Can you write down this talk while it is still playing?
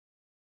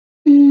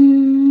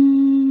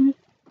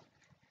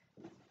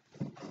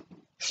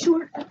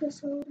short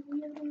episode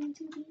we are going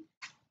to be.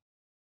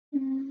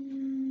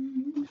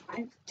 I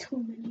have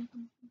too many.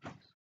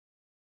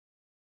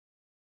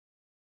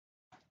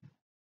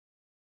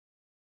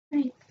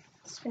 Alright,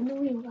 spin the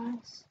wheel,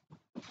 guys.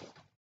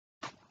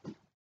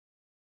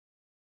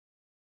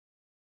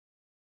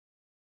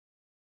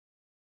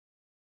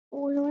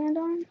 What will we land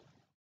on?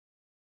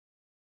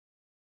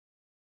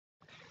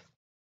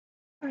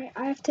 Alright,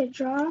 I have to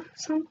draw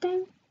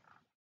something,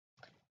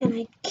 and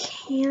I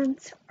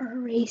can't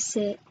erase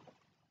it.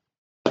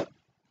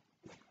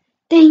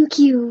 Thank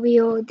you,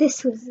 Leo.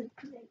 This was a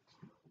great.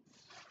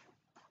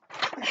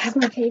 I have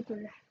my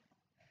paper.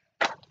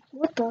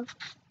 What the?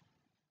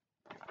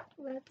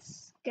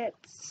 Let's get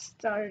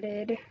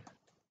started.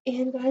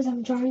 And guys,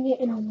 I'm drawing it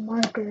in a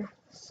marker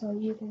so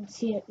you can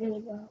see it really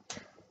well.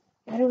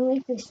 I don't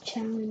like this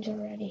challenge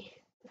already.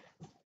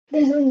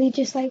 There's only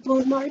just like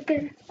one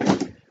marker.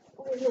 Oh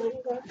my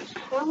gosh,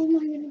 how am I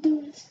gonna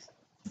do this?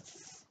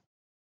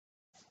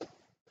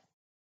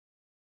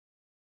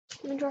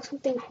 I'm gonna draw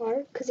something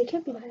hard because it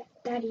can't be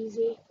that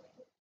easy.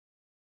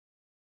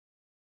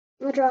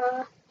 I'm gonna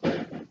draw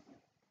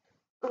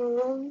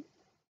I'm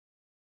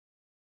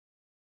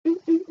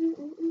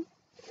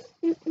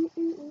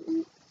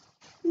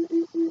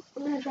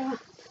gonna draw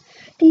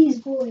these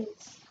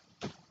boys.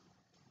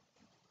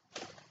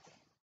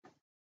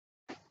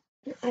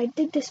 I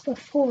did this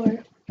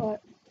before,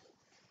 but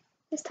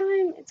this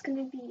time it's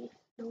gonna be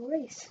no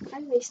race.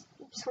 I race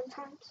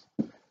sometimes.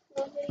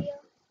 No video.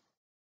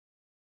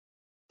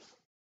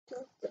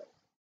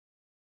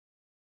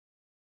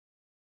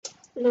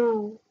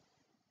 No.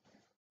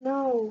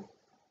 No.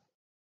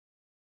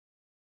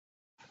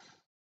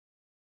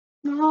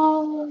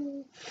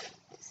 No.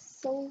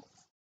 So.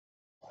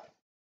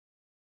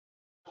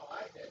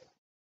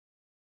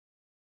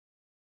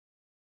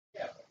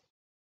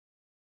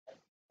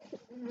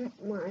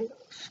 My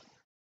gosh.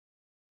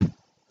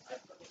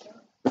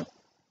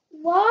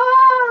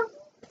 Wow.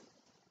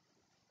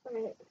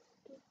 Alright.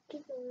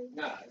 Keep going.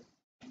 No,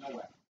 no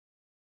way.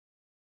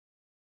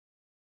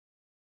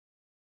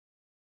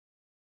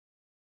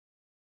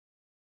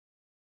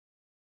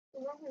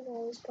 I'm not gonna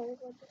draw this part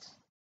about this.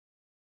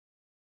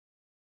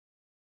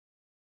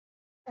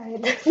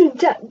 Alright,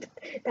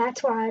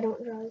 that's why I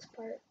don't draw this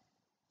part.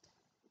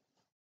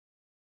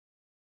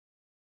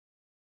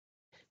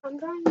 I'm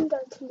drawing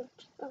that too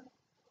much.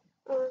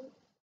 I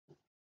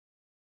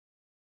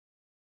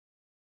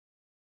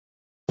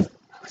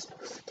was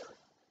supposed to do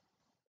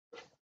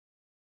it.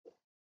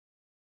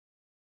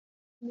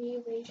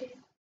 Me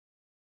raging.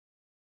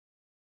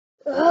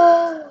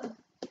 Ugh.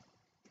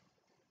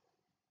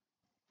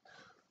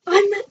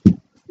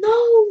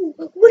 No!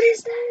 What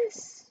is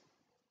this?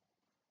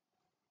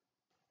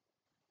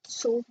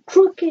 So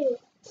crooked.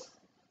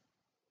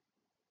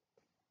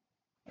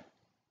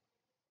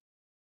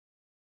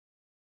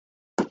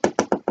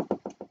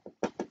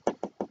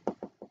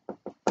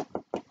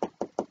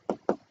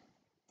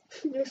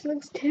 This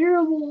looks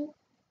terrible.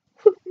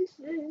 What is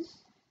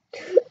this?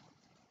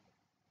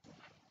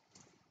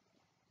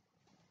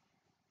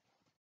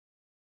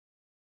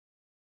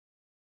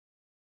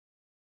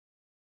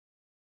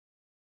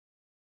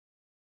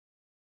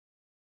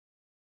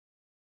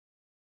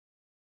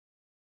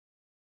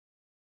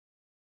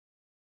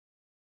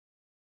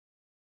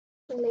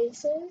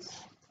 Laces.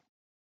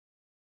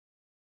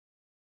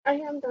 I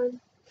am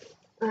done.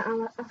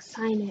 I'll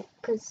sign it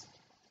because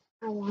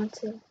I want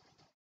to.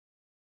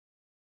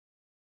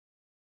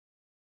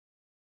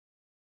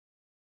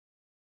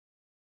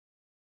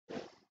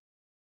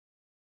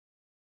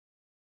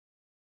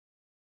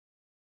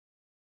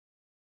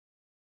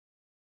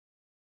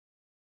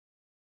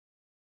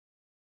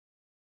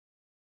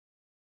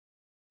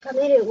 I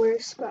made it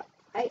worse, but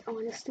I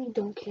honestly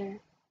don't care.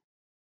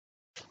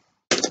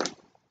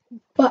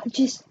 But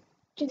just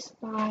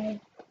by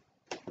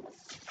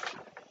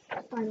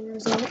final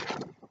result.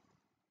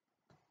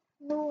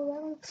 No,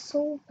 that looks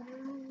so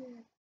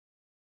bad.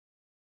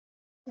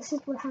 This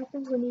is what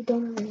happens when you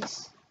don't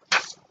erase.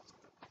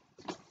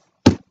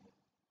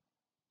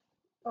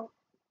 Oh,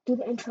 do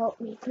the intro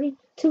with me. 3,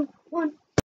 2, 1.